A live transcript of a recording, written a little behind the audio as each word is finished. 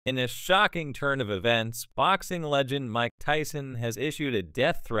In a shocking turn of events, boxing legend Mike Tyson has issued a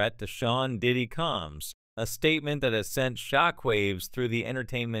death threat to Sean Diddy Combs, a statement that has sent shockwaves through the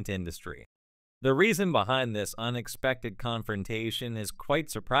entertainment industry. The reason behind this unexpected confrontation is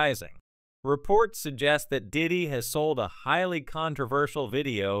quite surprising. Reports suggest that Diddy has sold a highly controversial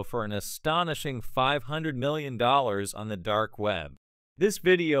video for an astonishing $500 million on the dark web. This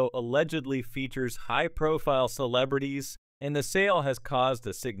video allegedly features high-profile celebrities, and the sale has caused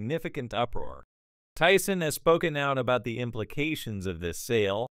a significant uproar. Tyson has spoken out about the implications of this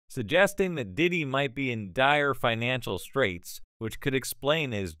sale, suggesting that Diddy might be in dire financial straits, which could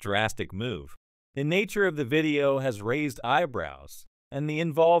explain his drastic move. The nature of the video has raised eyebrows, and the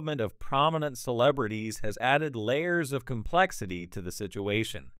involvement of prominent celebrities has added layers of complexity to the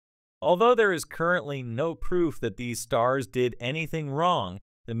situation. Although there is currently no proof that these stars did anything wrong,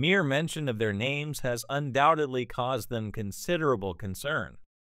 the mere mention of their names has undoubtedly caused them considerable concern.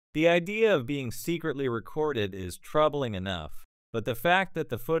 The idea of being secretly recorded is troubling enough, but the fact that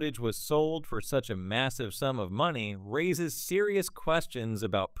the footage was sold for such a massive sum of money raises serious questions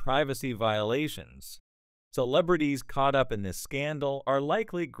about privacy violations. Celebrities caught up in this scandal are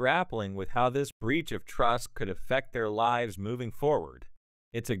likely grappling with how this breach of trust could affect their lives moving forward.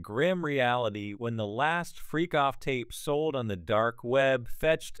 It's a grim reality when the last freak-off tape sold on the dark web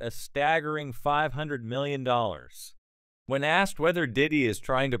fetched a staggering $500 million. When asked whether Diddy is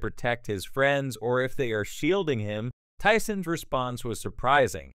trying to protect his friends or if they are shielding him, Tyson's response was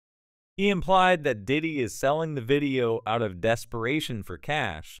surprising. He implied that Diddy is selling the video out of desperation for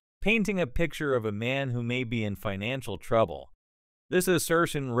cash, painting a picture of a man who may be in financial trouble. This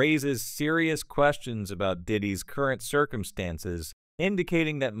assertion raises serious questions about Diddy's current circumstances,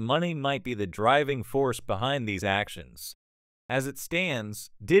 indicating that money might be the driving force behind these actions. As it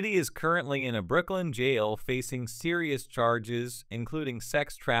stands, Diddy is currently in a Brooklyn jail facing serious charges, including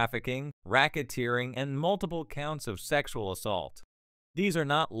sex trafficking, racketeering, and multiple counts of sexual assault. These are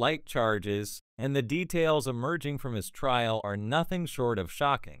not light charges, and the details emerging from his trial are nothing short of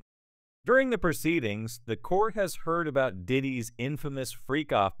shocking. During the proceedings, the court has heard about Diddy's infamous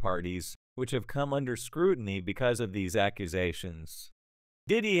freak-off parties, which have come under scrutiny because of these accusations.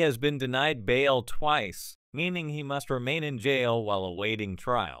 Diddy has been denied bail twice, meaning he must remain in jail while awaiting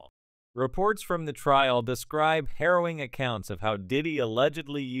trial. Reports from the trial describe harrowing accounts of how Diddy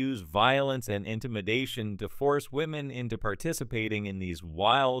allegedly used violence and intimidation to force women into participating in these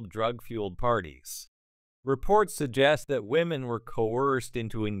wild, drug-fueled parties. Reports suggest that women were coerced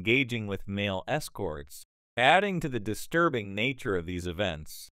into engaging with male escorts, adding to the disturbing nature of these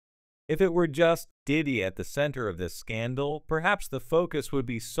events. If it were just Diddy at the center of this scandal, perhaps the focus would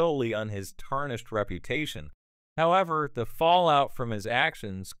be solely on his tarnished reputation. However, the fallout from his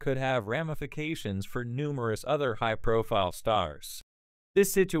actions could have ramifications for numerous other high-profile stars.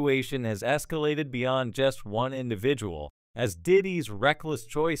 This situation has escalated beyond just one individual, as Diddy's reckless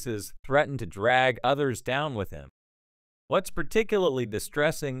choices threaten to drag others down with him. What's particularly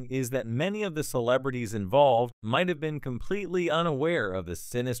distressing is that many of the celebrities involved might have been completely unaware of the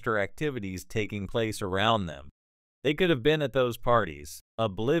sinister activities taking place around them. They could have been at those parties,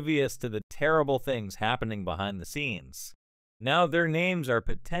 oblivious to the terrible things happening behind the scenes. Now their names are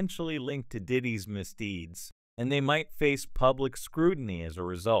potentially linked to Diddy's misdeeds, and they might face public scrutiny as a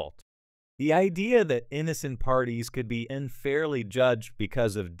result. The idea that innocent parties could be unfairly judged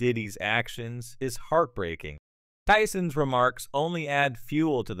because of Diddy's actions is heartbreaking. Tyson's remarks only add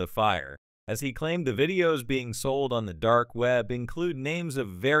fuel to the fire, as he claimed the videos being sold on the dark web include names of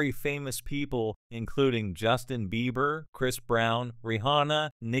very famous people, including Justin Bieber, Chris Brown, Rihanna,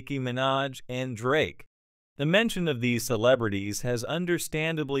 Nicki Minaj, and Drake. The mention of these celebrities has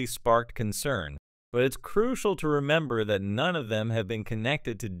understandably sparked concern, but it's crucial to remember that none of them have been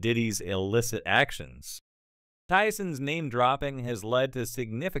connected to Diddy's illicit actions. Tyson's name-dropping has led to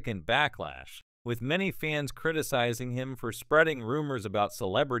significant backlash, with many fans criticizing him for spreading rumors about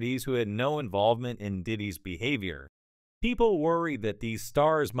celebrities who had no involvement in Diddy's behavior. People worry that these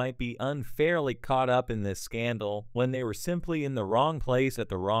stars might be unfairly caught up in this scandal when they were simply in the wrong place at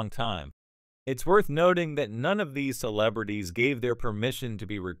the wrong time. It's worth noting that none of these celebrities gave their permission to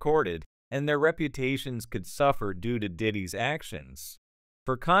be recorded, and their reputations could suffer due to Diddy's actions.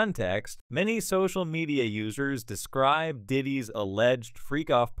 For context, many social media users describe Diddy's alleged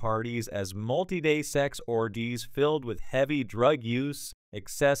freak-off parties as multi-day sex orgies filled with heavy drug use,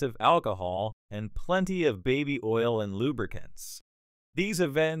 excessive alcohol, and plenty of baby oil and lubricants. These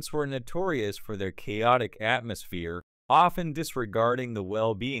events were notorious for their chaotic atmosphere, often disregarding the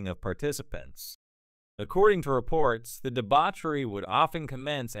well-being of participants. According to reports, the debauchery would often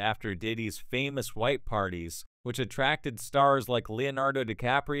commence after Diddy's famous white parties, which attracted stars like Leonardo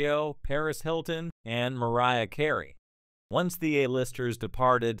DiCaprio, Paris Hilton, and Mariah Carey. Once the A-listers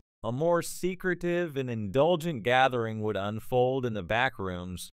departed, a more secretive and indulgent gathering would unfold in the back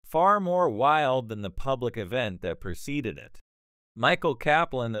rooms, far more wild than the public event that preceded it. Michael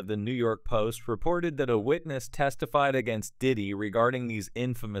Kaplan of the New York Post reported that a witness testified against Diddy regarding these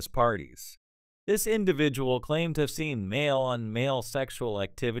infamous parties. This individual claimed to have seen male-on-male sexual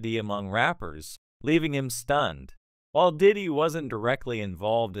activity among rappers, leaving him stunned. While Diddy wasn't directly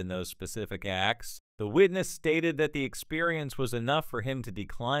involved in those specific acts, the witness stated that the experience was enough for him to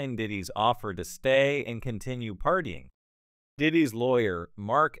decline Diddy's offer to stay and continue partying. Diddy's lawyer,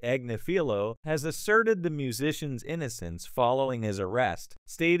 Mark Agnifilo, has asserted the musician's innocence following his arrest,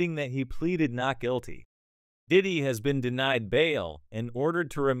 stating that he pleaded not guilty. Diddy has been denied bail and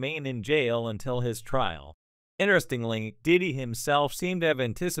ordered to remain in jail until his trial. Interestingly, Diddy himself seemed to have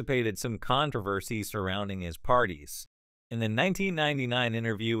anticipated some controversy surrounding his parties. In the 1999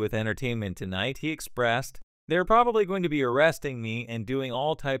 interview with Entertainment Tonight, he expressed, "They're probably going to be arresting me and doing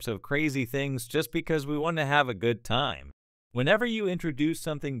all types of crazy things just because we want to have a good time." Whenever you introduce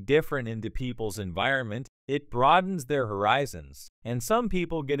something different into people's environment, it broadens their horizons, and some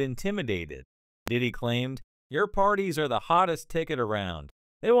people get intimidated. Diddy claimed, "Your parties are the hottest ticket around.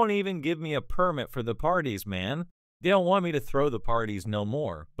 They won't even give me a permit for the parties, man. They don't want me to throw the parties no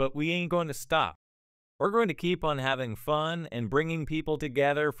more, but we ain't going to stop. We're going to keep on having fun and bringing people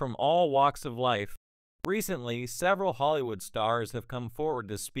together from all walks of life." Recently, several Hollywood stars have come forward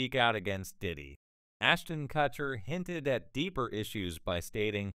to speak out against Diddy. Ashton Kutcher hinted at deeper issues by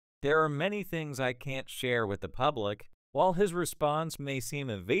stating, "There are many things I can't share with the public." While his response may seem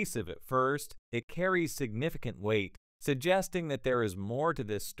evasive at first, it carries significant weight, suggesting that there is more to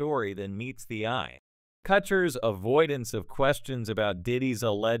this story than meets the eye. Kutcher's avoidance of questions about Diddy's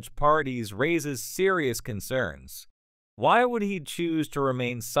alleged parties raises serious concerns. Why would he choose to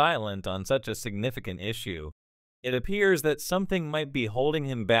remain silent on such a significant issue? It appears that something might be holding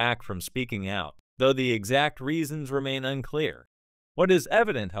him back from speaking out, though the exact reasons remain unclear. What is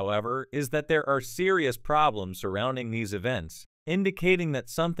evident, however, is that there are serious problems surrounding these events, indicating that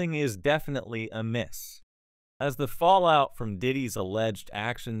something is definitely amiss. As the fallout from Diddy's alleged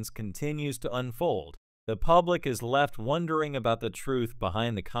actions continues to unfold, the public is left wondering about the truth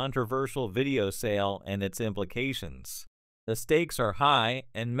behind the controversial video sale and its implications. The stakes are high,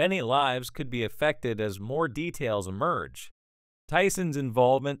 and many lives could be affected as more details emerge. Tyson's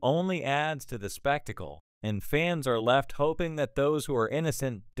involvement only adds to the spectacle, and fans are left hoping that those who are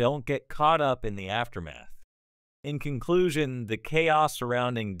innocent don't get caught up in the aftermath. In conclusion, the chaos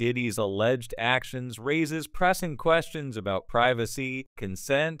surrounding Diddy's alleged actions raises pressing questions about privacy,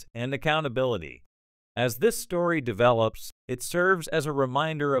 consent, and accountability. As this story develops, it serves as a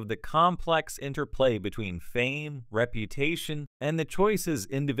reminder of the complex interplay between fame, reputation, and the choices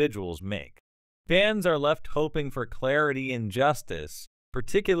individuals make. Fans are left hoping for clarity and justice,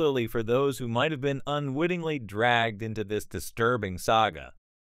 particularly for those who might have been unwittingly dragged into this disturbing saga.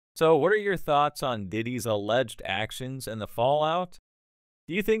 So, what are your thoughts on Diddy's alleged actions and the fallout?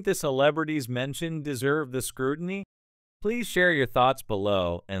 Do you think the celebrities mentioned deserve the scrutiny? Please share your thoughts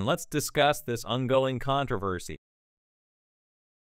below, and let's discuss this ongoing controversy.